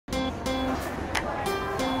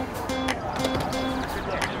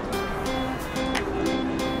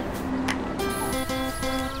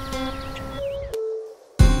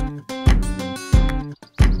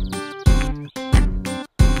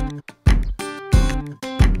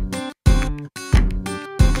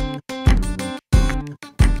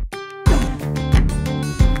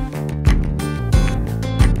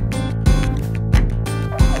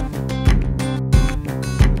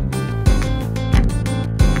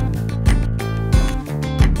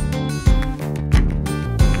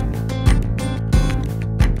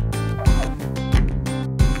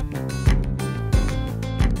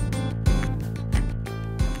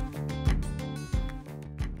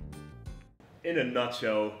in a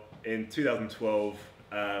nutshell, in 2012,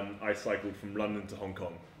 I cycled from London to Hong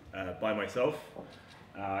Kong by myself.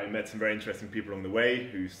 I met some very interesting people along the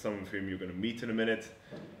way, some of whom you're going to meet in a minute.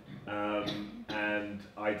 And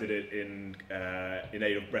I did it in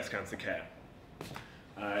aid of breast cancer care.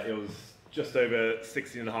 It was just over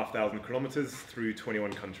 16,500 kilometers through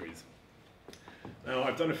 21 countries. Now,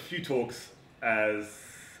 I've done a few talks, as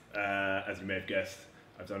you may have guessed.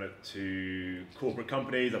 I've done it to corporate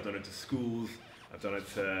companies, I've done it to schools, I've done it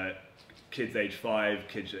to kids age 5,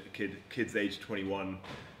 kids age 21,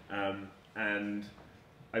 and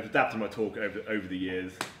I've adapted my talk over the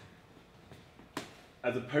years.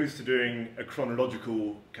 As opposed to doing a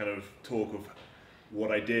chronological kind of talk of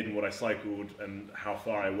what I did and what I cycled and how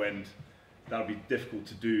far I went, that would be difficult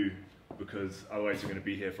to do because otherwise you're going to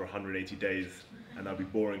be here for 180 days and that'll be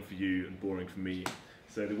boring for you and boring for me.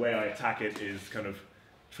 So the way I attack it is kind of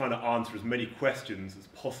trying to answer as many questions as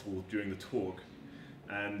possible during the talk,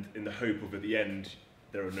 and in the hope of at the end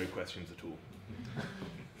there are no questions at all.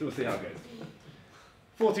 So we'll see how it goes.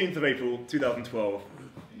 14th of April 2012,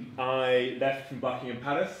 I left from Buckingham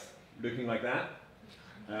Palace looking like that.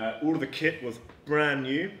 All of the kit was brand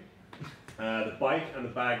new. The bike and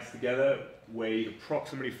the bags together weighed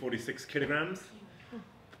approximately 46 kilograms.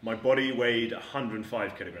 My body weighed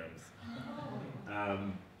 105 kilograms.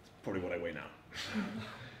 Probably what I weigh now.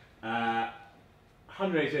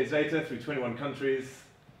 180 days later, through 21 countries,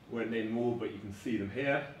 won't name them all, but you can see them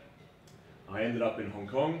here. I ended up in Hong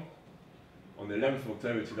Kong on the 11th of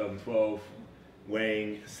October 2012,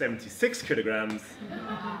 weighing 76 kilograms.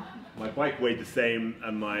 My bike weighed the same,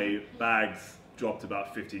 and my bags dropped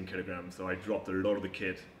about 15 kilograms, so I dropped a lot of the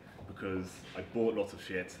kit because I bought lots of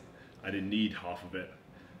shit. I didn't need half of it.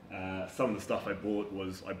 Some of the stuff I bought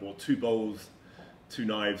was, I bought 2 bowls, 2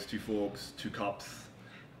 knives, 2 forks, 2 cups,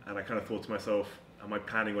 and I kind of thought to myself, am I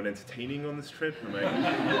planning on entertaining on this trip? Am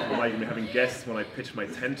I going to be having guests when I pitch my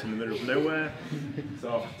tent in the middle of nowhere? So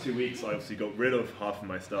after 2 weeks, I obviously got rid of half of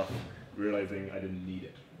my stuff, realizing I didn't need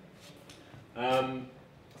it.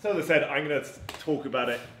 So as I said, I'm going to talk about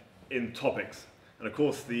it in topics. And of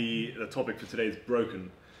course, the topic for today is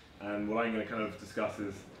broken. And what I'm going to kind of discuss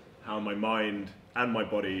is how my mind and my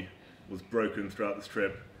body was broken throughout this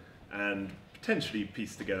trip and potentially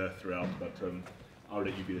pieced together throughout, but I'll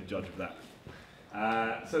let you be the judge of that.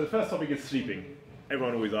 So the first topic is sleeping.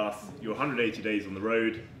 Everyone always asks, you're 180 days on the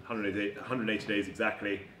road, 180 days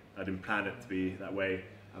exactly. I didn't plan it to be that way.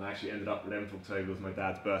 And I actually ended up 11th October was my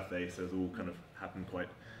dad's birthday, so it all kind of happened quite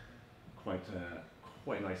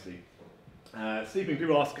nicely. Sleeping,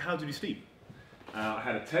 people ask, how did you sleep? I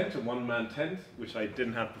had a tent, a one-man tent, which I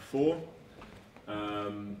didn't have before.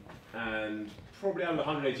 And probably out of the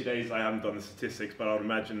 180 days, I haven't done the statistics, but I would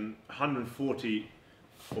imagine 140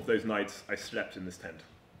 of those nights I slept in this tent.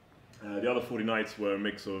 The other 40 nights were a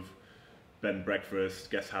mix of bed and breakfast,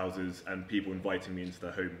 guest houses, and people inviting me into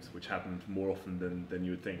their homes, which happened more often than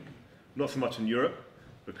you would think. Not so much in Europe,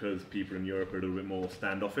 because people in Europe are a little bit more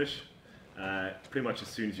standoffish. Pretty much as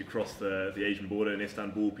soon as you cross the Asian border in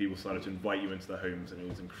Istanbul, people started to invite you into their homes, and it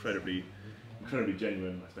was incredibly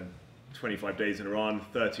genuine. I spent 25 days in Iran,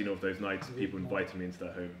 13 of those nights, people inviting me into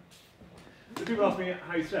their home. So people asked me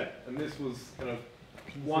how you slept, and this was kind of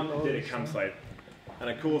one idyllic campsite. And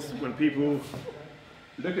of course, when people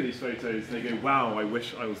look at these photos, they go, wow, I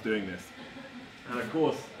wish I was doing this. And of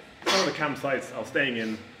course, some of the campsites I was staying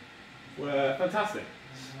in were fantastic.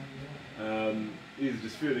 These are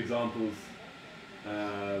just a few of the examples.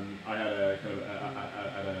 I had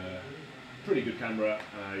a pretty good camera,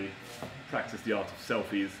 and I practiced the art of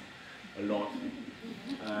selfies a lot.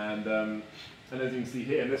 And as you can see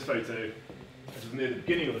here in this photo, this was near the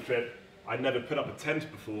beginning of the trip. I'd never put up a tent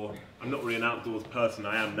before. I'm not really an outdoors person,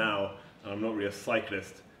 I am now. And I'm not really a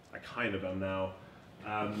cyclist, I kind of am now.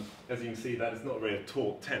 As you can see, that is not really a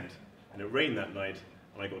taut tent. And it rained that night,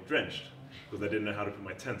 and I got drenched, because I didn't know how to put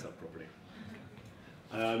my tent up properly.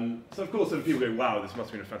 So of course, some people go, wow, this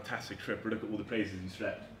must have been a fantastic trip, look at all the places you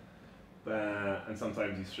slept. And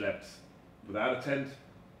sometimes you slept without a tent.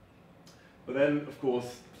 But then, of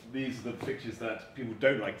course, these are the pictures that people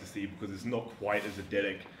don't like to see because it's not quite as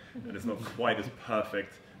idyllic, and it's not quite as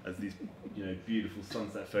perfect as these beautiful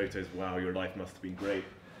sunset photos. Wow, your life must have been great.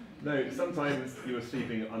 No, sometimes you were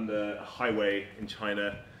sleeping under a highway in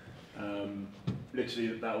China.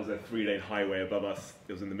 Literally, that was a 3-lane highway above us.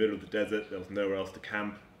 It was in the middle of the desert. There was nowhere else to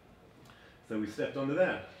camp. So we slept under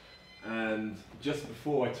there. And just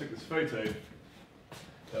before I took this photo,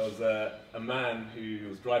 there was a man who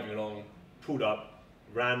was driving along, pulled up,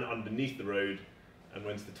 ran underneath the road, and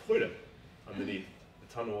went to the toilet underneath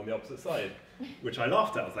the tunnel on the opposite side, which I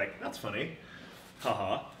laughed at. I was like, that's funny,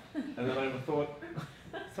 haha. And then I thought,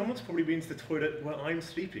 someone's probably been to the toilet where I'm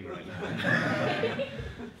sleeping right now.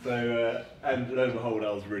 So, and lo and behold,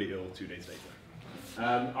 I was really ill 2 days later.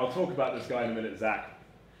 I'll talk about this guy in a minute, Zach.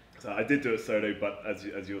 So I did do it solo, but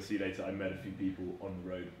as you'll see later, I met a few people on the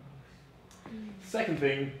road. Second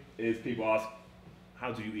thing is people ask,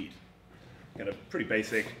 how do you eat? Kind of pretty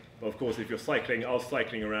basic. But of course, if you're cycling, I was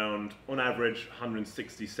cycling around, on average,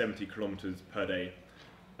 160, 70 kilometers per day.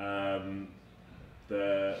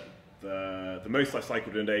 The most I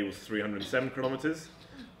cycled in a day was 307 kilometers.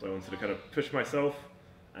 So I wanted to kind of push myself,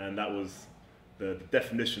 and that was the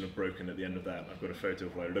definition of broken at the end of that. I've got a photo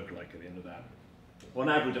of what I looked like at the end of that. On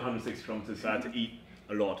average, 160 kilometers, so I had to eat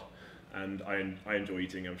a lot. And I enjoy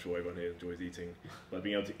eating, I'm sure everyone here enjoys eating. But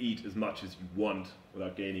being able to eat as much as you want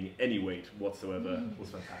without gaining any weight whatsoever was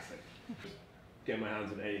fantastic. Get my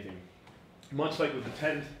hands on anything. Much like with the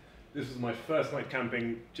tent, this was my first night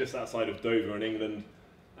camping just outside of Dover in England.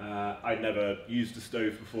 I'd never used a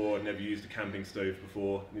stove before, I'd never used a camping stove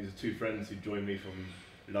before. These are two friends who joined me from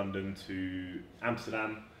London to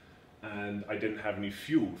Amsterdam, and I didn't have any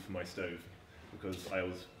fuel for my stove because I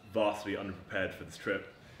was vastly underprepared for this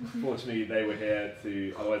trip. Fortunately, they were here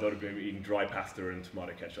otherwise I would have been eating dry pasta and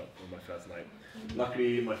tomato ketchup on my first night.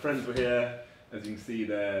 Luckily, my friends were here. As you can see,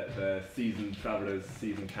 they're seasoned travelers,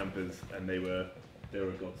 seasoned campers, and they were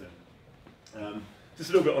a godsend. Just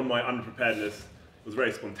a little bit on my unpreparedness. It was a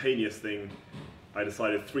very spontaneous thing. I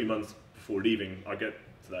decided 3 months before leaving, I'll get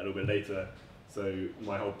to that a little bit later, so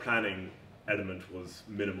my whole planning element was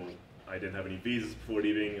minimal. I didn't have any visas before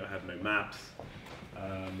leaving, I had no maps.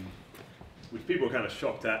 Which people were kind of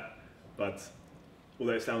shocked at, but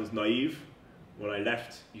although it sounds naive, when I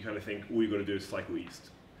left, you kind of think all you've got to do is cycle east.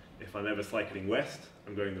 If I'm ever cycling west,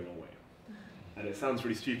 I'm going the wrong way. And it sounds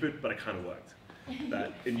really stupid, but it kind of worked.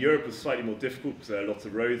 That in Europe was slightly more difficult because there are lots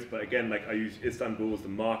of roads, but again, like I use Istanbul as the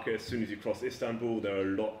marker. As soon as you cross Istanbul, there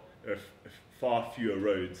are far fewer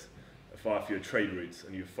roads, far fewer trade routes,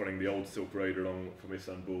 and you're following the old Silk Road along from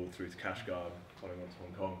Istanbul through to Kashgar, following on to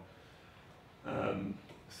Hong Kong.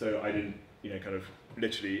 So I didn't, kind of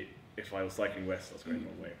literally, if I was cycling west, I was going the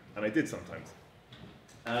wrong way. And I did sometimes.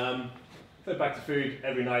 So back to food.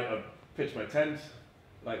 Every night I'd pitch my tent,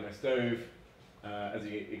 light my stove.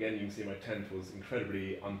 Again, you can see my tent was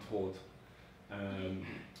incredibly untaught.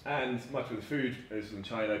 And much with the food, as in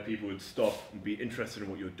China, people would stop and be interested in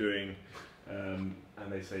what you're doing. And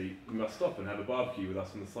they say, you must stop and have a barbecue with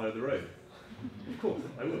us on the side of the road. Of course,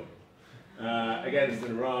 I will. Again, it's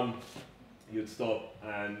in Iran. You'd stop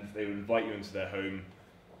and they would invite you into their home,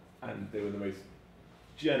 and they were the most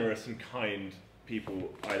generous and kind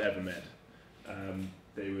people I'd ever met.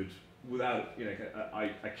 They would, without, I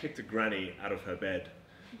kicked a granny out of her bed.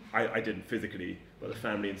 I didn't physically, but the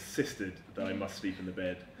family insisted that I must sleep in the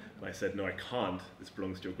bed. And I said, no, I can't. This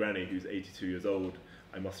belongs to your granny, who's 82 years old.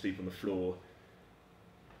 I must sleep on the floor.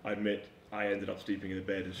 I admit, I ended up sleeping in the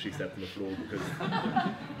bed and she slept on the floor because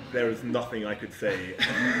there was nothing I could say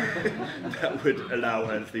that would allow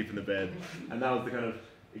her to sleep in the bed. And that was the kind of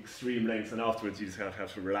extreme lengths, and afterwards you just kind of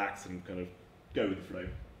have to relax and kind of go with the flow.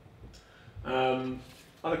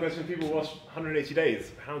 Other question, people wash 180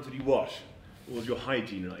 days. How did you wash? What was your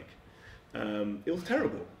hygiene like? It was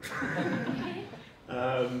terrible.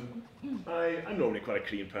 I'm normally quite a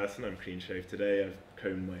clean person. I'm clean shaved today. I've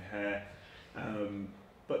combed my hair.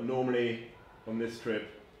 But normally, on this trip,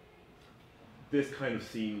 this kind of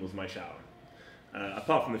scene was my shower.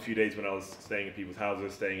 Apart from the few days when I was staying at people's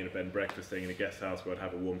houses, staying in a bed and breakfast, staying in a guest house where I'd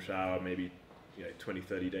have a warm shower, maybe 20,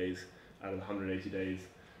 30 days out of the 180 days.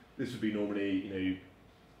 This would be normally,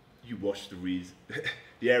 you wash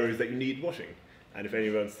the areas that you need washing. And if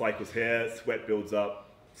anyone cycles here, sweat builds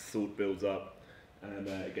up, salt builds up, and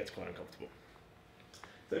it gets quite uncomfortable.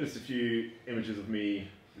 So just a few images of me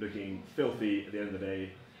looking filthy at the end of the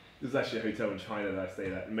day. This is actually a hotel in China that I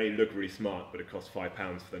stayed at. It may look really smart, but it cost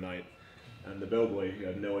 £5 for the night. And the bellboy, who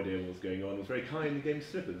had no idea what was going on, was very kind and gave me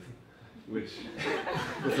slippers, which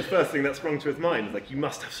was the first thing that sprung to his mind. It's like, you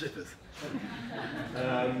must have slippers.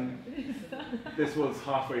 This was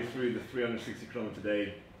halfway through the 360-kilometer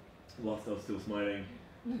day, whilst I was still smiling,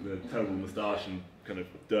 with a terrible moustache and kind of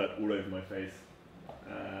dirt all over my face.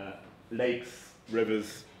 Lakes,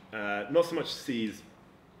 rivers, not so much seas,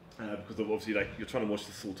 because obviously you're trying to wash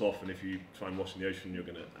the salt off, and if you try and wash in the ocean, you're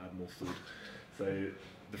going to add more salt. So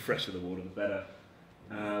the fresher the water, the better.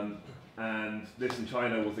 And this in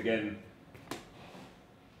China was, again,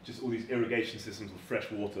 just all these irrigation systems with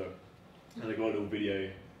fresh water. And I got a little video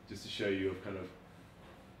just to show you of kind of,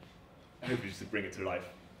 hopefully just to bring it to life.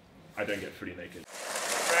 I don't get fully naked.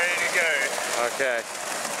 Ready to go. Okay.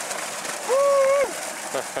 Woo!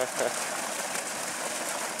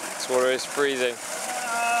 Water is freezing.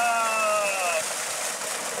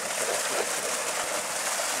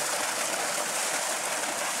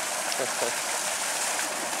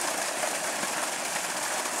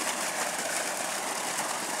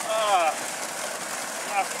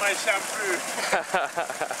 That's my shampoo.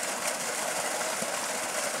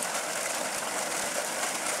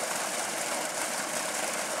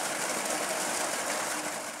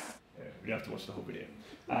 You have to watch the whole video.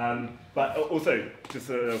 But also, just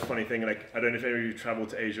a funny thing, like, I don't know if any of you traveled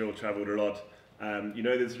to Asia or traveled a lot. You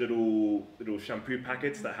know there's little shampoo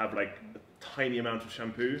packets that have like a tiny amount of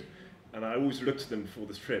shampoo, and I always looked at them before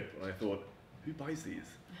this trip and I thought, who buys these?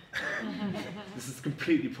 This is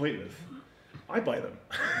completely pointless. I buy them.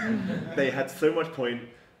 They had so much point,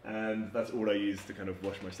 and that's all I used to kind of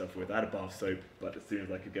wash myself with. I had a bath soap, but as soon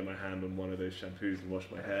as I could get my hand on one of those shampoos and wash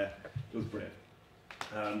my hair, it was brilliant.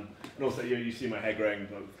 And also, you see my hair growing.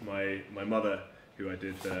 My mother, who I'll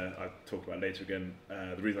talk about later again,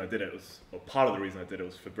 the reason I did it was, or part of the reason I did it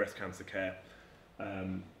was for breast cancer care.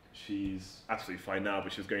 She's absolutely fine now,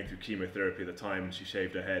 but she was going through chemotherapy at the time, and she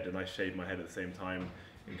shaved her head, and I shaved my head at the same time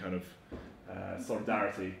in kind of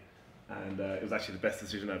solidarity. And it was actually the best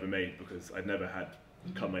decision I ever made, because I'd never had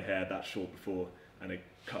cut my hair that short before, and it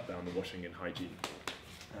cut down the washing and hygiene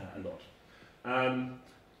a lot.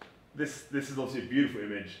 This is obviously a beautiful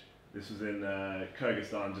image. This was in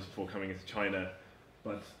Kyrgyzstan just before coming into China,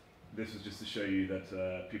 but this was just to show you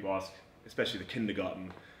that people ask, especially the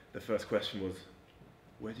kindergarten, the first question was,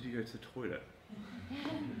 where did you go to the toilet?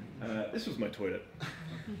 This was my toilet.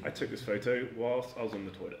 I took this photo whilst I was on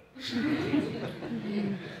the toilet.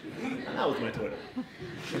 And that was my toilet.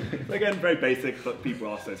 So again, very basic, but people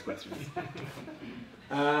ask those questions.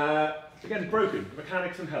 Again, broken,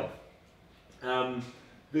 mechanics and health.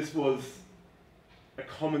 This was a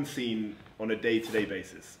common scene on a day-to-day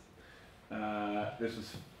basis. This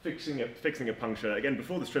was fixing a puncture. Again,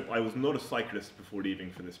 before this trip, I was not a cyclist before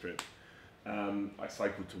leaving for this trip. I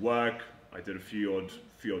cycled to work, I did a few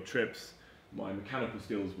odd trips. My mechanical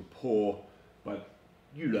skills were poor, but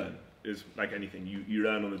you learn. It's like anything, you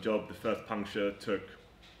learn on the job. The first puncture took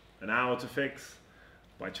an hour to fix.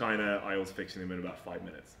 By China, I was fixing them in about 5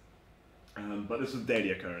 minutes. But this was a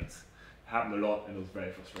daily occurrence. It happened a lot, and it was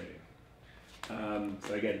very frustrating.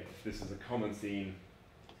 So again, this is a common scene.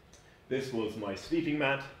 This was my sleeping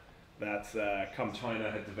mat that, come China,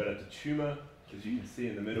 had developed a tumor, as you can see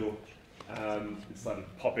in the middle. It started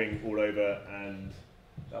popping all over, and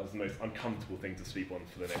that was the most uncomfortable thing to sleep on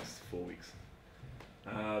for the next 4 weeks.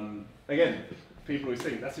 Again, people always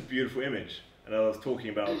think, that's a beautiful image. And I was talking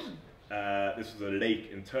about, this was a lake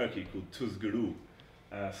in Turkey called Tuzgulu,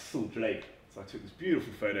 Salt Lake. So I took this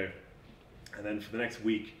beautiful photo, and then for the next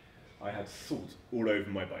week, I had salt all over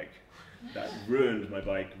my bike. That ruined my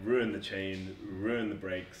bike, ruined the chain, ruined the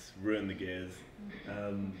brakes, ruined the gears.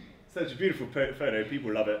 So it's a beautiful photo,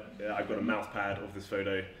 people love it. I've got a mouse pad of this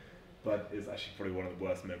photo, but it's actually probably one of the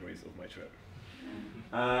worst memories of my trip.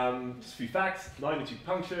 Just a few facts, 92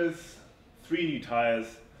 punctures, 3 new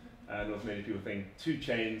tires, and as many people think, 2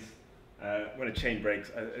 chains. When a chain breaks,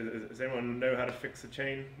 does anyone know how to fix a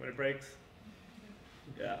chain when it breaks?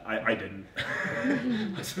 Yeah, I didn't.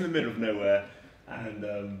 I was in the middle of nowhere, and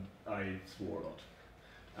I swore a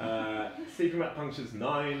lot. Sleeping mat punctures,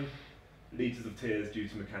 9. Litres of tears due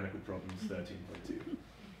to mechanical problems, 13.2.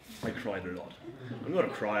 I cried a lot. I'm not a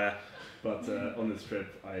crier, but on this trip,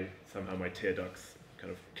 somehow my tear ducts kind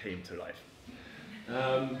of came to life.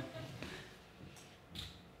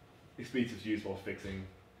 Expletives used while fixing,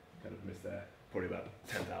 kind of missed there, probably about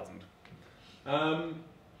 10,000.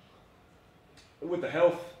 With the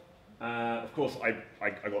health, of course, I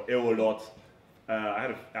got ill a lot.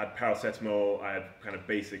 I had paracetamol, I had kind of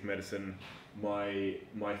basic medicine. My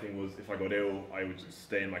thing was, if I got ill, I would just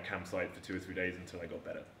stay in my campsite for 2 or 3 days until I got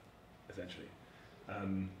better, essentially.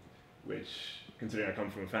 Which, considering I come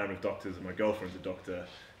from a family of doctors and my girlfriend's a doctor,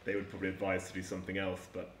 they would probably advise to do something else,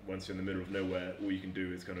 but once you're in the middle of nowhere, all you can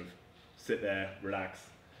do is kind of sit there, relax,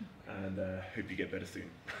 and hope you get better soon.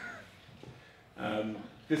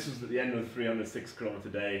 This was at the end of the 306 kilometer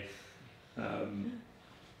day.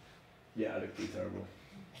 Yeah, I looked pretty terrible.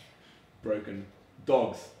 Broken.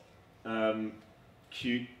 Dogs.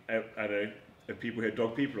 Cute, I don't know, if people here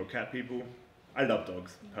dog people or cat people. I love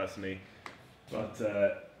dogs, personally, but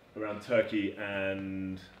around Turkey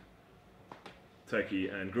and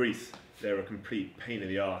Greece, they're a complete pain in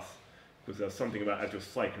the arse, because there's something about as you're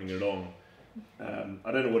cycling along,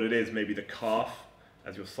 I don't know what it is, maybe the calf,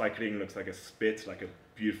 as you're cycling, looks like a spit, like a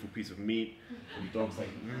beautiful piece of meat, and the dog's like,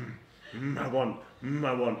 I want,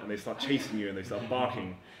 and they start chasing you and they start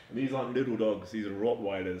barking. And these aren't little dogs, these are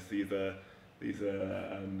Rottweilers, these are These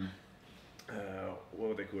what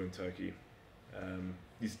would they call in Turkey?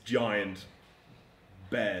 These giant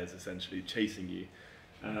bears, essentially, chasing you.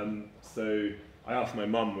 So I asked my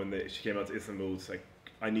mum when she came out to Istanbul, it's like,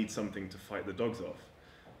 I need something to fight the dogs off.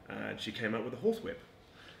 And she came out with a horsewhip,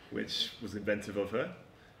 which was inventive of her.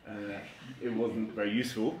 It wasn't very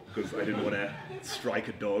useful because I didn't want to strike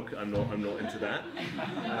a dog. I'm not into that.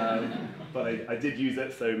 But I did use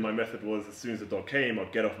it. So my method was, as soon as the dog came,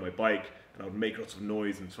 I'd get off my bike and I would make lots of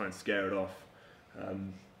noise and try and scare it off.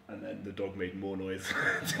 And then the dog made more noise.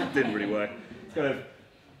 It didn't really work.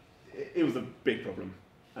 It was a big problem,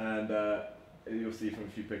 and you'll see from a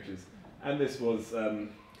few pictures. And this was kind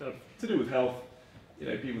of to do with health. You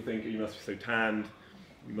know, people think you must be so tanned.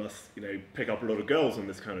 You must, you know, pick up a lot of girls on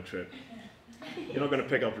this kind of trip. You're not going to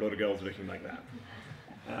pick up a lot of girls looking like that.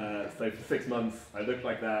 So for 6 months, I looked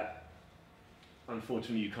like that.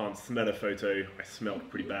 Unfortunately, you can't smell a photo. I smelled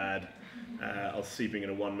pretty bad. I was sleeping in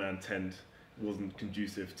a one-man tent. It wasn't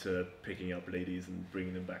conducive to picking up ladies and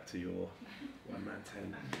bringing them back to your one-man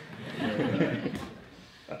tent.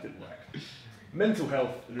 That didn't work. Mental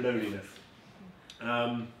health, loneliness.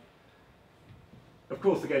 Of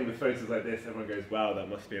course, again, with photos like this, everyone goes, wow, that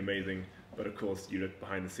must be amazing. But of course, you look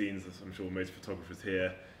behind the scenes, as I'm sure most photographers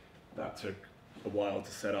here, that took a while to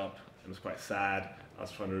set up. It was quite sad. I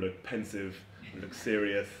was trying to look pensive, look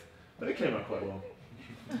serious, but it came out quite well.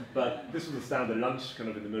 But this was a standard lunch, kind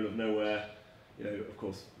of in the middle of nowhere. You know, of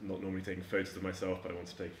course, I'm not normally taking photos of myself, but I want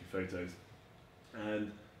to take a few photos.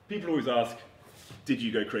 And people always ask, did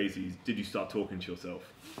you go crazy? Did you start talking to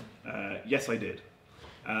yourself? Yes, I did.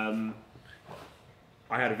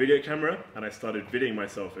 I had a video camera and I started videoing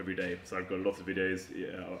myself every day. So I've got lots of videos, you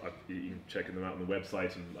can check them out on the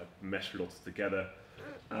website, and I've meshed lots together.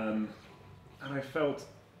 And I felt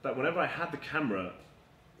that whenever I had the camera,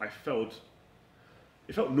 it felt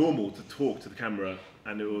normal to talk to the camera,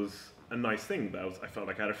 and it was a nice thing that I felt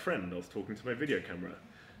like I had a friend. I was talking to my video camera.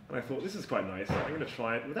 And I thought, this is quite nice. I'm going to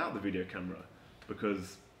try it without the video camera,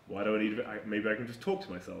 because why do I need it? Maybe I can just talk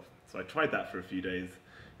to myself. So I tried that for a few days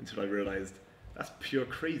until I realized that's pure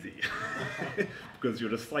crazy, because you're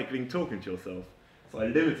just cycling talking to yourself. So I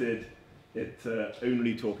limited it to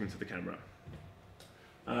only talking to the camera.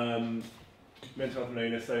 Mental health and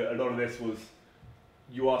loneliness, so a lot of this was,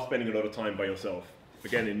 you are spending a lot of time by yourself.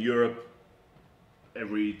 Again, in Europe,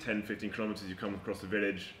 every 10, 15 kilometers you come across a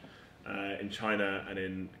village. In China and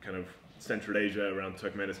in kind of Central Asia, around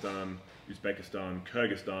Turkmenistan, Uzbekistan,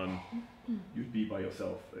 Kyrgyzstan, you'd be by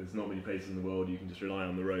yourself. There's not many places in the world you can just rely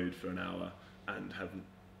on the road for an hour and have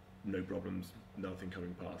no problems, nothing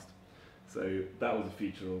coming past. So that was a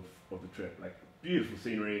feature of the trip, like beautiful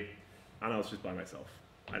scenery, and I was just by myself.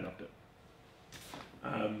 I loved it.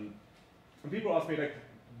 And people ask me, like,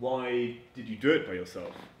 why did you do it by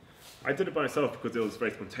yourself? I did it by myself because it was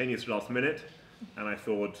very spontaneous, last minute, and I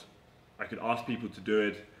thought I could ask people to do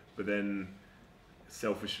it, but then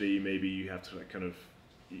selfishly, maybe you have to, like, kind of,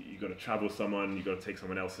 you got to travel with someone, you got to take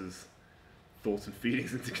someone else's thoughts and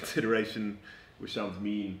feelings into consideration, which sounds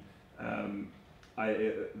mean.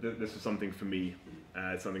 This was something for me,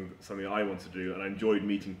 something I want to do, and I enjoyed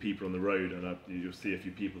meeting people on the road, and you'll see a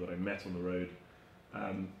few people that I met on the road.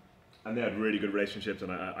 And they had really good relationships,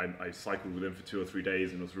 and I cycled with them for 2 or 3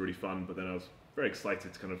 days, and it was really fun, but then I was very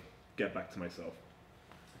excited to kind of get back to myself.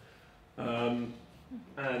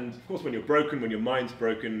 And of course, when you're broken, when your mind's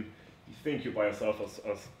broken, you think you're by yourself. I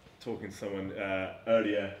was talking to someone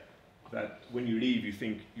earlier, that when you leave, you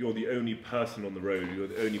think you're the only person on the road, you're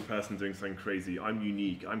the only person doing something crazy. I'm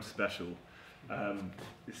unique, I'm special. As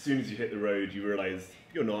soon as you hit the road, you realize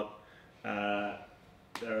you're not. I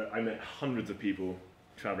met hundreds of people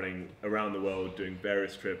traveling around the world, doing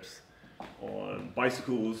various trips on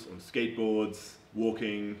bicycles, on skateboards,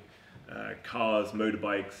 walking, cars,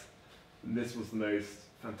 motorbikes. And this was the most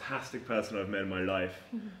fantastic person I've met in my life.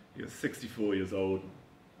 He was 64 years old,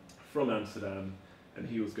 from Amsterdam, and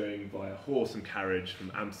he was going via horse and carriage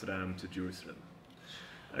from Amsterdam to Jerusalem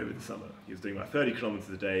over the summer. He was doing about 30 kilometers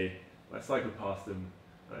a day. I cycled past him,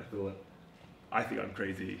 and I thought, I think I'm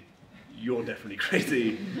crazy. You're definitely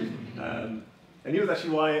crazy. And he was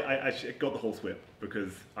actually why I actually got the horsewhip,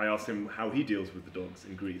 because I asked him how he deals with the dogs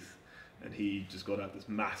in Greece, and he just got out this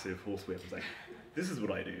massive horsewhip and was like, this is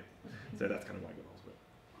what I do. So that's kind of why I got the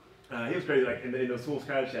horsewhip. He was crazy. Like in the horse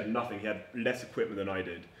carriage, he had nothing. He had less equipment than I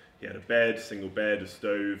did. He had a bed, single bed, a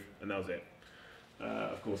stove, and that was it.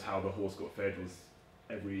 Of course, how the horse got fed was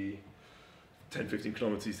every 10, 15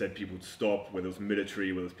 kilometers, he said people would stop, whether it was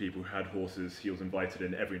military, whether it was people who had horses. He was invited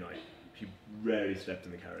in every night. He rarely slept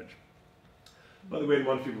in the carriage. By the way,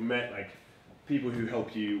 one of the people met, like people who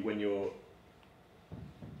help you when you're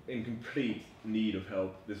in complete need of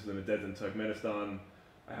help. This was in a desert in Turkmenistan.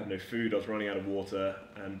 I had no food, I was running out of water,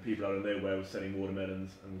 and people out of nowhere were selling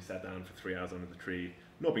watermelons, and we sat down for 3 hours under the tree,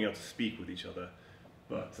 not being able to speak with each other,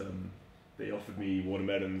 but they offered me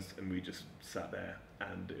watermelons, and we just sat there,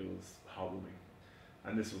 and it was heartwarming.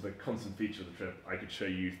 And this was a constant feature of the trip. I could show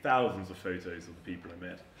you thousands of photos of the people I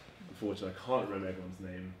met. Unfortunately, I can't remember everyone's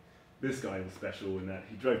name. This guy was special in that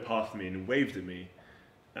he drove past me and waved at me.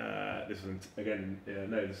 This was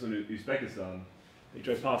this was in Uzbekistan. He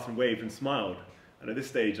drove past and waved and smiled. And at this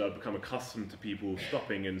stage, I'd become accustomed to people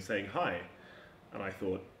stopping and saying hi. And I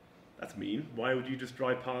thought, that's mean. Why would you just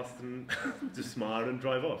drive past and just smile and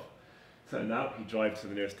drive off? Turned out he drove to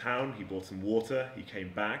the nearest town, he bought some water, he came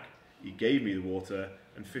back, he gave me the water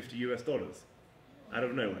and $50 US out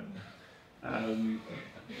of nowhere.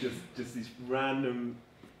 Just these random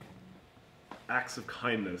acts of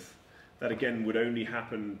kindness that again would only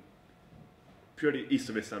happen purely east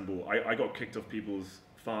of Istanbul. I got kicked off people's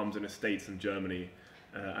farms and estates in Germany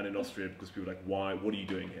and in Austria because people were like, why, what are you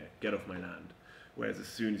doing here? Get off my land. Whereas as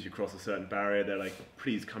soon as you cross a certain barrier, they're like,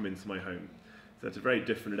 please come into my home. So it's a very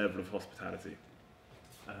different level of hospitality.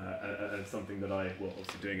 And something that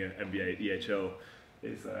obviously doing an MBA at EHL,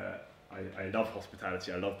 is I love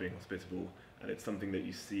hospitality, I love being hospitable, and it's something that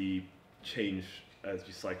you see change as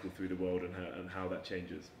you cycle through the world and how that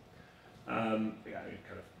changes. Kind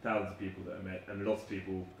of thousands of people that I met, and lots of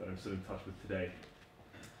people that I'm still in touch with today.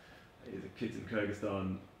 The kids in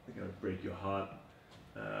Kyrgyzstan, they're going to break your heart.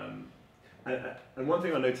 And one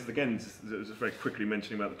thing I noticed, again, just very quickly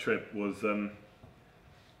mentioning about the trip, was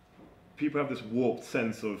people have this warped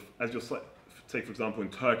sense of, as you're, take for example in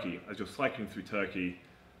Turkey, as you're cycling through Turkey,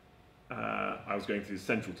 I was going through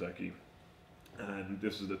central Turkey, and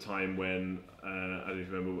this was the time when, I don't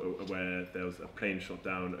remember where there was a plane shot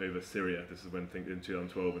down over Syria. This is when in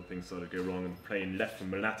 2012 when things started to go wrong, and the plane left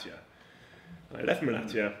from Malatya. And I left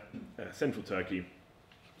Malatya, central Turkey,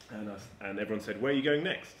 and everyone said, where are you going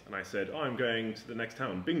next? And I said, oh, I'm going to the next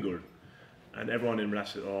town, Bingöl. And everyone in Malatya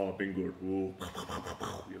said, oh, Bingöl, oh,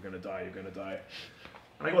 you're going to die, you're going to die.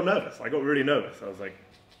 And I got nervous, I got really nervous. I was like,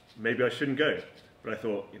 maybe I shouldn't go. But I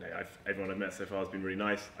thought, everyone I've met so far has been really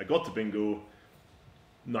nice. I got to Bingöl,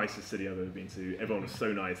 nicest city I've ever been to. Everyone was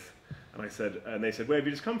so nice. And they said, where have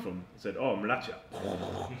you just come from? I said, oh, Malatya.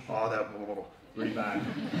 Oh, that really bad.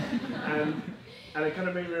 And it kind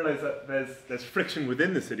of made me realize that there's friction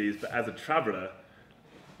within the cities, but as a traveler,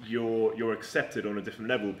 you're accepted on a different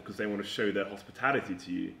level because they want to show their hospitality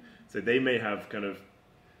to you. So they may have kind of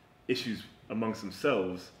issues amongst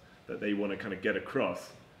themselves that they want to kind of get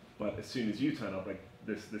across, but as soon as you turn up, like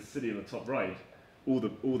this city in the top right, all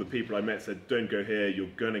the people I met said, don't go here, you're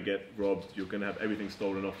going to get robbed, you're going to have everything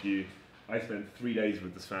stolen off you. I spent 3 days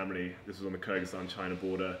with this family. This was on the Kyrgyzstan-China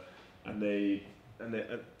border, and they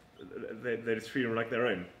just treated them like their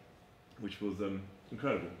own, which was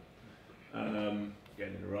incredible. Again,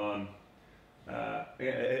 in Iran.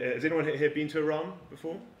 Has anyone here been to Iran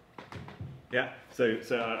before? Yeah. So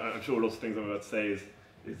I'm sure lots of things I'm about to say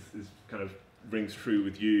is kind of rings true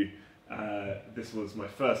with you. This was my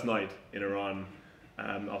first night in Iran.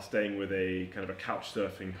 I was staying with a kind of a couch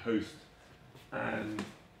surfing host, and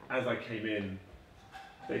as I came in,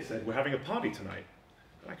 they said, we're having a party tonight.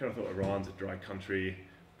 And I kind of thought Iran's a dry country,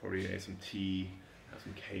 probably ate some tea, have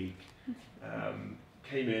some cake.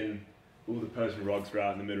 Came in, all the Persian rugs were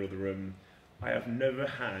out in the middle of the room. I have never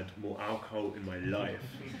had more alcohol in my life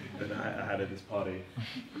than I had at this party.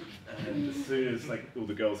 And as soon as all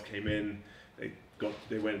the girls came in,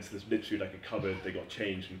 they went into this literally like a cupboard, they got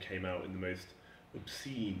changed and came out in the most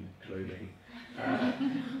obscene clothing.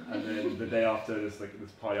 And then the day after, this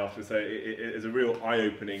party after. So it's a real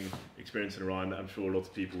eye-opening experience in Iran that I'm sure lots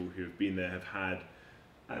of people who have been there have had.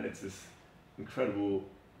 And it's this incredible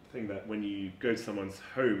thing that when you go to someone's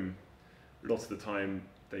home, lots of the time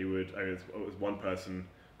it was one person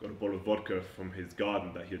got a bottle of vodka from his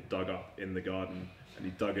garden that he had dug up in the garden, and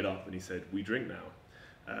he dug it up and he said, we drink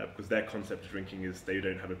now. Because their concept of drinking is they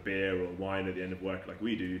don't have a beer or wine at the end of work like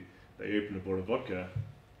we do. They open a bottle of vodka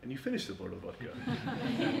and you finish the bottle of vodka.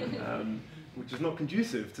 Which is not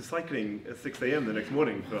conducive to cycling at 6 AM the next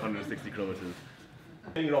morning for 160 kilometers.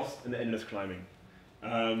 Getting lost in the endless climbing.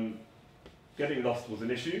 Getting lost was an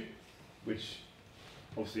issue, which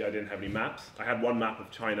obviously I didn't have any maps. I had one map of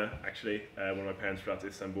China, actually. When my parents flew out to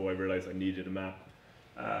Istanbul, I realized I needed a map.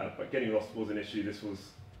 But getting lost was an issue. This was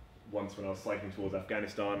once when I was cycling towards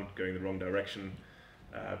Afghanistan, going the wrong direction,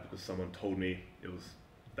 because someone told me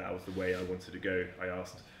that was the way I wanted to go. I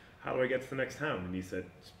asked, how do I get to the next town? And he said,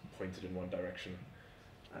 just pointed in one direction.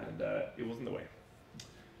 And it wasn't the way.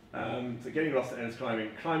 So getting lost at endless climbing.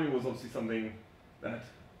 Climbing was obviously something that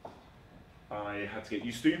I had to get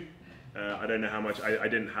used to. I don't know how much, I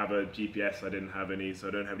didn't have a GPS, I didn't have any, so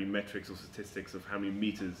I don't have any metrics or statistics of how many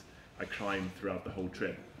meters I climbed throughout the whole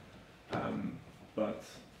trip. But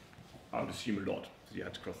I would assume a lot. So you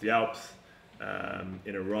had to cross the Alps.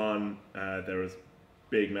 In Iran, there was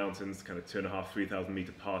big mountains, kind of 2,500, 3,000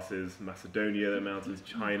 meter passes. Macedonia, there are mountains.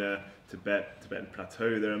 China, Tibetan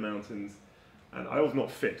Plateau, there are mountains. And I was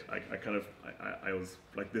not fit. I was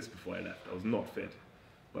like this before I left. I was not fit.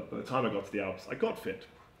 But by the time I got to the Alps, I got fit.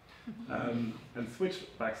 And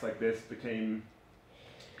switchbacks like this became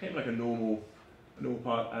like a normal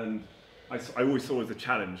part. And I always saw it as a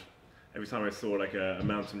challenge. Every time I saw like a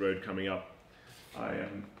mountain road coming up, I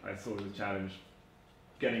saw it as a challenge.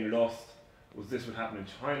 Getting lost, this would happen in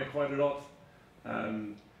China quite a lot.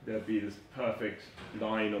 There'd be this perfect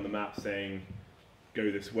line on the map saying, go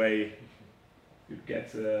this way. You'd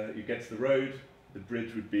get to the road, the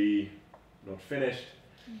bridge would be not finished,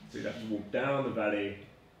 so you'd have to walk down the valley,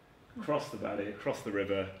 across the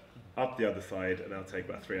river, up the other side, and that'll take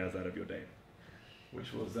about 3 hours out of your day,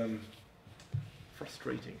 which was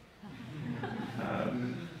frustrating.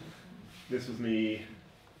 This was me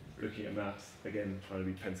looking at maps, again, trying to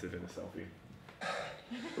be pensive in a selfie.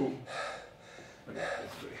 Oh,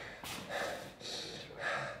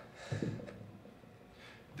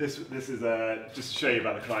 This is just to show you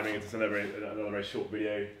about the climbing. It's another very short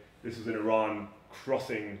video. This was in Iran,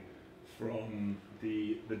 crossing from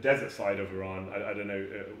the desert side of Iran. I don't know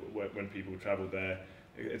when people traveled there.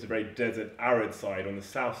 It's a very desert, arid side on the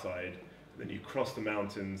south side. Then you cross the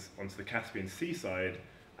mountains onto the Caspian Sea side,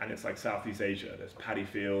 and it's like Southeast Asia. There's paddy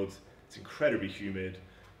fields. It's incredibly humid,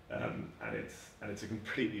 and it's a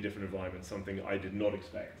completely different environment. Something I did not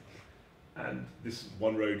expect. And this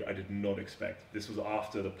one road I did not expect. This was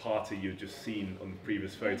after the party you'd just seen on the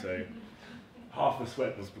previous photo. Half the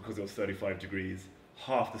sweat was because it was 35 degrees.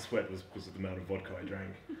 Half the sweat was because of the amount of vodka I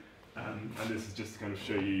drank. And this is just to kind of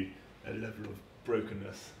show you a level of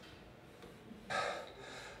brokenness.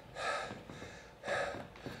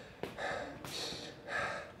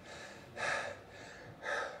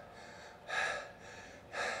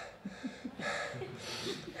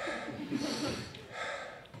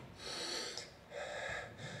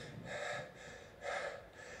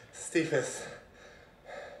 Steepest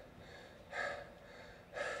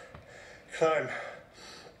climb.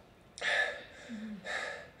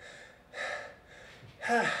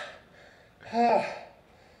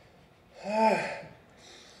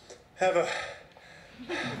 Ever.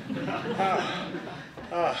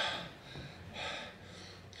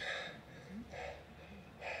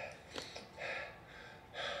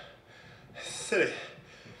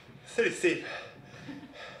 City steep.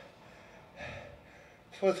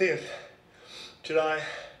 14th July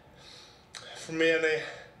from Miami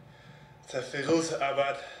to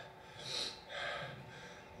Firuzabad,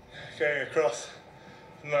 going across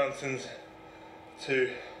the mountains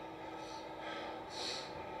to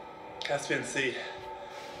Caspian Sea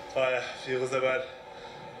via Firuzabad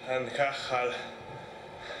and Kakhal.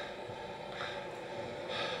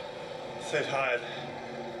 So tired.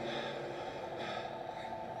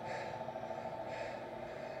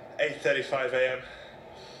 8:35 AM.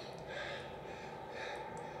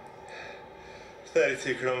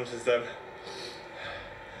 32 kilometers done,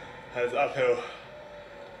 and it's uphill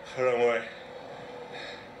for a long way.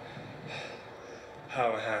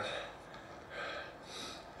 Oh, my hand.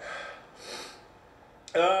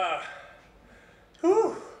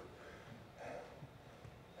 Whew.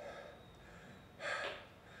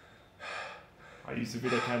 I use the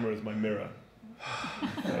video camera as my mirror.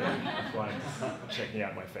 So that's why I'm checking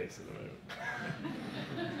out my face at the moment.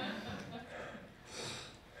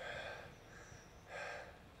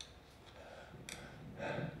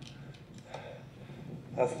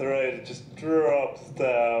 That's the road, it just drops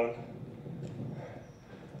down.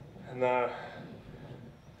 And now,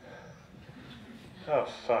 oh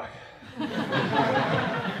fuck.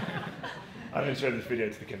 I don't show this video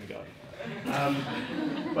to the kindergarten.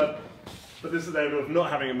 But this is the end of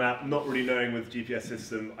not having a map, not really knowing with the GPS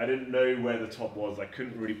system. I didn't know where the top was. I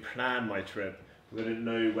couldn't really plan my trip because I didn't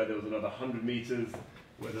know whether it was another 100 meters,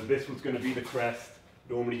 whether this was going to be the crest.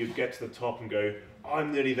 Normally you'd get to the top and go,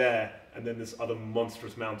 I'm nearly there, and then this other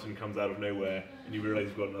monstrous mountain comes out of nowhere and you realise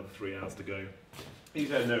you've got another 3 hours to go. You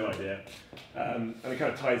had no idea. And it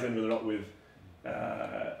kind of ties in with a lot with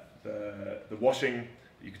the washing.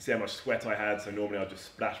 You could see how much sweat I had, so normally I'd just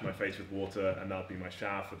splash my face with water and that'd be my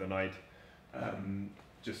shower for the night.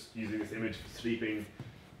 Just using this image for sleeping.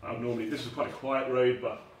 Normally, this was quite a quiet road,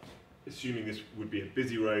 but assuming this would be a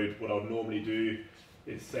busy road, what I would normally do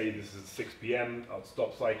is say this is 6 PM, I'd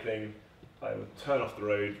stop cycling, I would turn off the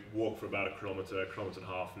road, walk for about a kilometre and a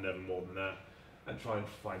half, never more than that, and try and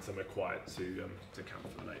find somewhere quiet to camp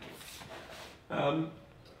for the night. And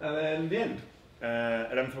then the end.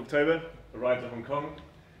 11th of October, arrived at Hong Kong.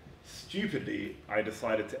 Stupidly, I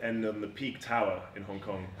decided to end on the Peak Tower in Hong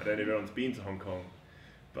Kong. I don't know if everyone's been to Hong Kong,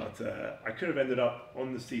 but I could have ended up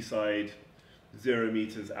on the seaside, 0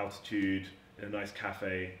 meters altitude, in a nice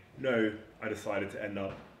cafe. No, I decided to end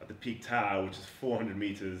up at the Peak Tower, which is 400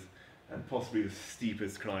 meters, and possibly the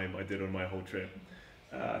steepest climb I did on my whole trip.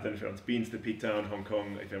 I don't know if anyone's been to the Peak Tower in Hong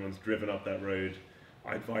Kong, if anyone's driven up that road.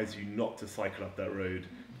 I advise you not to cycle up that road,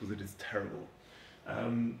 because it is terrible.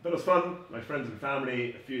 But it was fun. My friends and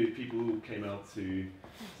family, a few people came out to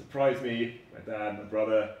surprise me. My dad, my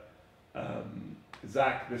brother.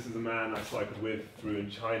 Zach, this is a man I cycled with through in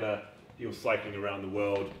China. He was cycling around the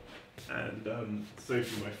world. And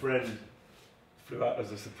Sophie, my friend, flew out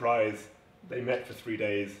as a surprise. They met for 3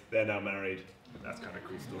 days. They're now married. That's kind of a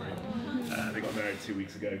cool story. They got married 2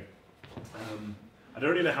 weeks ago. I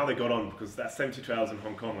don't really know how they got on, because that's 72 hours in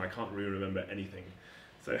Hong Kong. I can't really remember anything.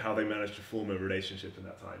 So how they managed to form a relationship in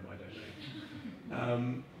that time, I don't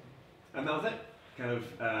know. And that was it. Kind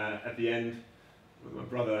of at the end, my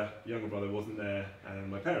brother, younger brother, wasn't there, and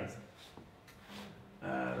my parents.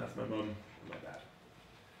 That's my mum and my dad.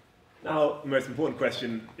 Now, the most important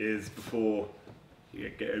question is, before you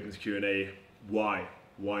get open to Q&A, why?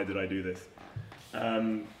 Why did I do this?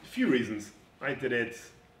 A few reasons. I did it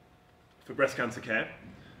for breast cancer care.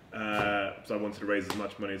 So I wanted to raise as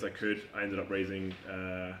much money as I could. I ended up raising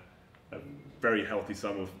a very healthy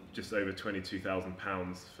sum of just over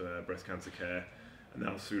 £22,000 for breast cancer care, and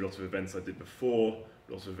that was through lots of events I did before,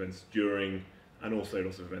 lots of events during, and also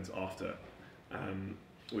lots of events after.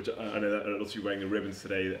 Which I know that lots of you wearing the ribbons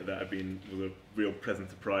today that was a real pleasant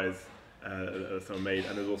surprise that someone made,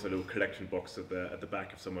 and there's also a little collection box at the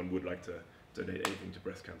back if someone would like to donate anything to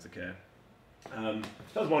breast cancer care.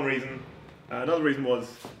 That was one reason. Another reason was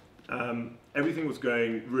everything was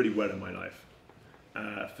going really well in my life.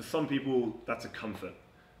 For some people, that's a comfort.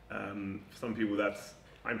 For some people,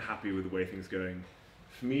 I'm happy with the way things are going.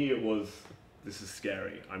 For me, it was, this is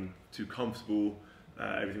scary. I'm too comfortable.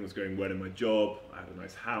 Everything was going well in my job. I had a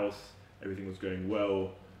nice house. Everything was going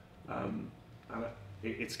well. And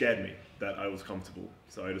it scared me that I was comfortable.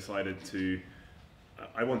 So I decided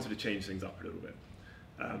I wanted to change things up a little bit.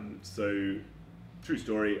 So, true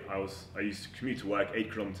story, I used to commute to work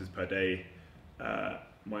 8 kilometers per day.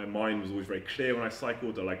 My mind was always very clear when I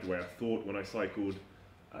cycled. I liked the way I thought when I cycled.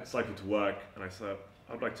 I cycled to work, and I said,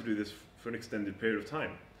 I'd like to do this for an extended period of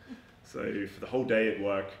time. So for the whole day at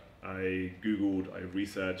work, I Googled, I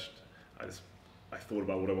researched, I thought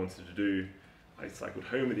about what I wanted to do. I cycled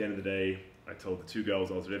home at the end of the day. I told the 2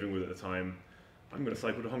 girls I was living with at the time, I'm going to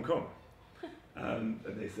cycle to Hong Kong. And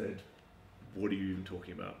they said, what are you even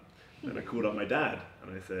talking about? And I called up my dad,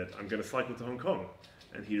 and I said, I'm going to cycle to Hong Kong.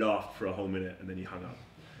 And he laughed for a whole minute, and then he hung up.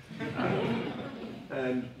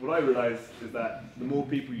 And what I realized is that the more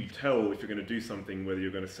people you tell if you're going to do something, whether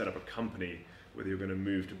you're going to set up a company, whether you're going to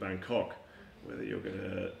move to Bangkok, whether you're going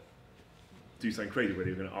to do something crazy, whether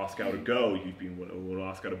you're going to ask out a girl or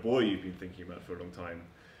ask out a boy you've been thinking about for a long time,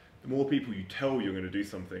 the more people you tell you're going to do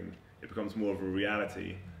something, it becomes more of a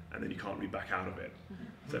reality, and then you can't really back out of it.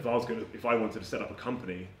 So if I wanted to set up a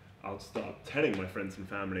company, I would start telling my friends and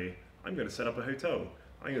family, I'm going to set up a hotel,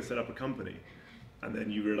 I'm going to set up a company. And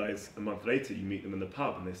then you realize a month later, you meet them in the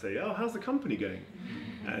pub and they say, oh, how's the company going?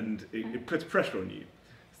 And it puts pressure on you.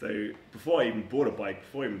 So before I even bought a bike,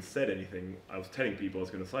 before I even said anything, I was telling people I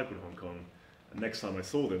was going to cycle to Hong Kong. And next time I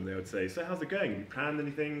saw them, they would say, so how's it going? Have you planned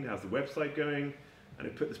anything? How's the website going? And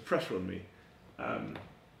it put this pressure on me.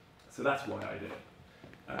 So that's why I did it.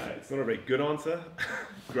 It's not a very good answer,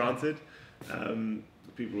 granted.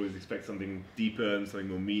 People always expect something deeper and something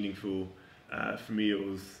more meaningful. For me, it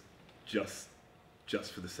was just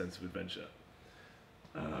for the sense of adventure.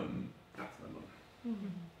 That's my mum.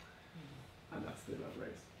 And that's the love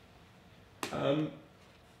race.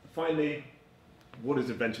 Finally, what is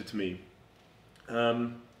adventure to me?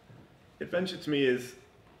 Adventure to me is,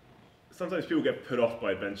 sometimes people get put off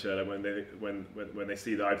by adventure like when they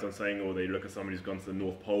see that I've done something, or they look at somebody who's gone to the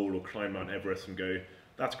North Pole or climbed Mount Everest and go,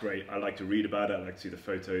 that's great, I like to read about it, I like to see the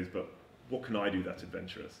photos, but what can I do that's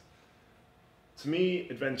adventurous? To me,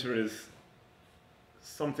 adventure is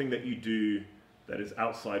something that you do that is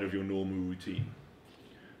outside of your normal routine.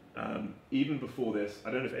 Even before this,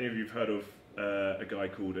 I don't know if any of you have heard of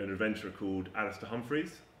an adventurer called Alistair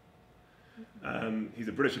Humphreys. He's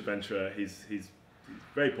a British adventurer, he's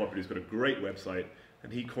very popular, he's got a great website,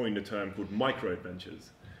 and he coined a term called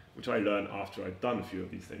micro-adventures, which I learned after I'd done a few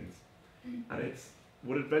of these things. And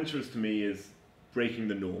what adventure is to me is breaking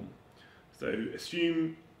the norm. So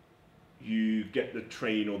assume you get the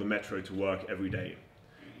train or the metro to work every day.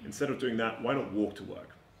 Instead of doing that, why not walk to work?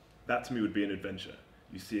 That to me would be an adventure.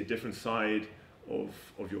 You see a different side of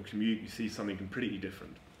your commute, you see something completely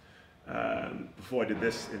different. Before I did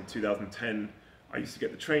this in 2010, I used to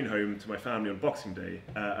get the train home to my family on Boxing Day,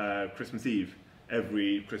 Christmas Eve,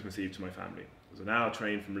 every Christmas Eve to my family. It was an hour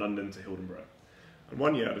train from London to Hildenborough. And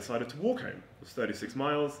one year I decided to walk home. It was 36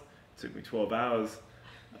 miles, it took me 12 hours.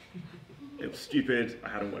 It was stupid, I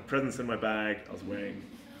had all my presents in my bag, I was wearing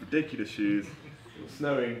ridiculous shoes, it was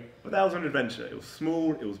snowing, but that was an adventure. It was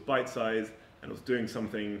small, it was bite-sized, and it was doing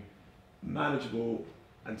something manageable,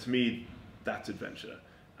 and to me, that's adventure.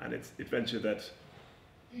 And it's adventure that,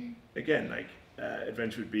 again, like,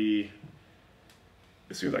 adventure would be,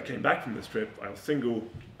 as soon as I came back from this trip, I was single,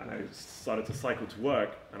 and I started to cycle to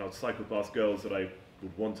work, and I would cycle past girls that I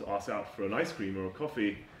would want to ask out for an ice cream or a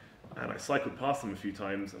coffee, and I cycled past them a few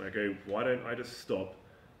times, and I go, why don't I just stop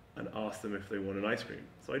and ask them if they want an ice cream?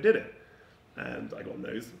 So I did it, and I got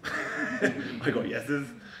no's, I got yeses,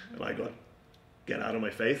 and I got get out of my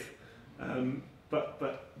face.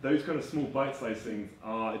 But those kind of small bite-sized things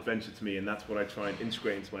are adventure to me, and that's what I try and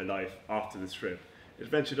integrate into my life after this trip.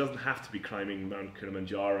 Adventure doesn't have to be climbing Mount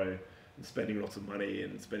Kilimanjaro and spending lots of money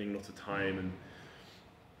and spending lots of time, and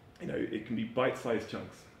you know, it can be bite-sized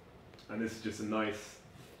chunks. And this is just a nice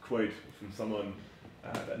quote from someone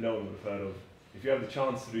that no one would have heard of. If you have the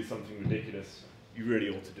chance to do something ridiculous, you really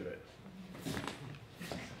ought to do it.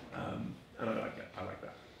 And I like that. I like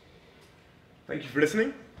that. Thank you for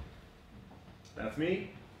listening. That's me.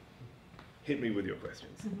 Hit me with your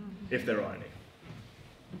questions, if there are any.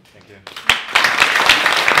 Thank you.